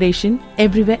seek inspiration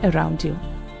everywhere around you.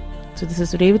 So this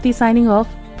is Revati signing off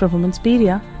from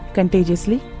Womenspiria,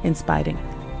 contagiously inspiring.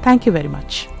 Thank you very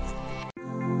much.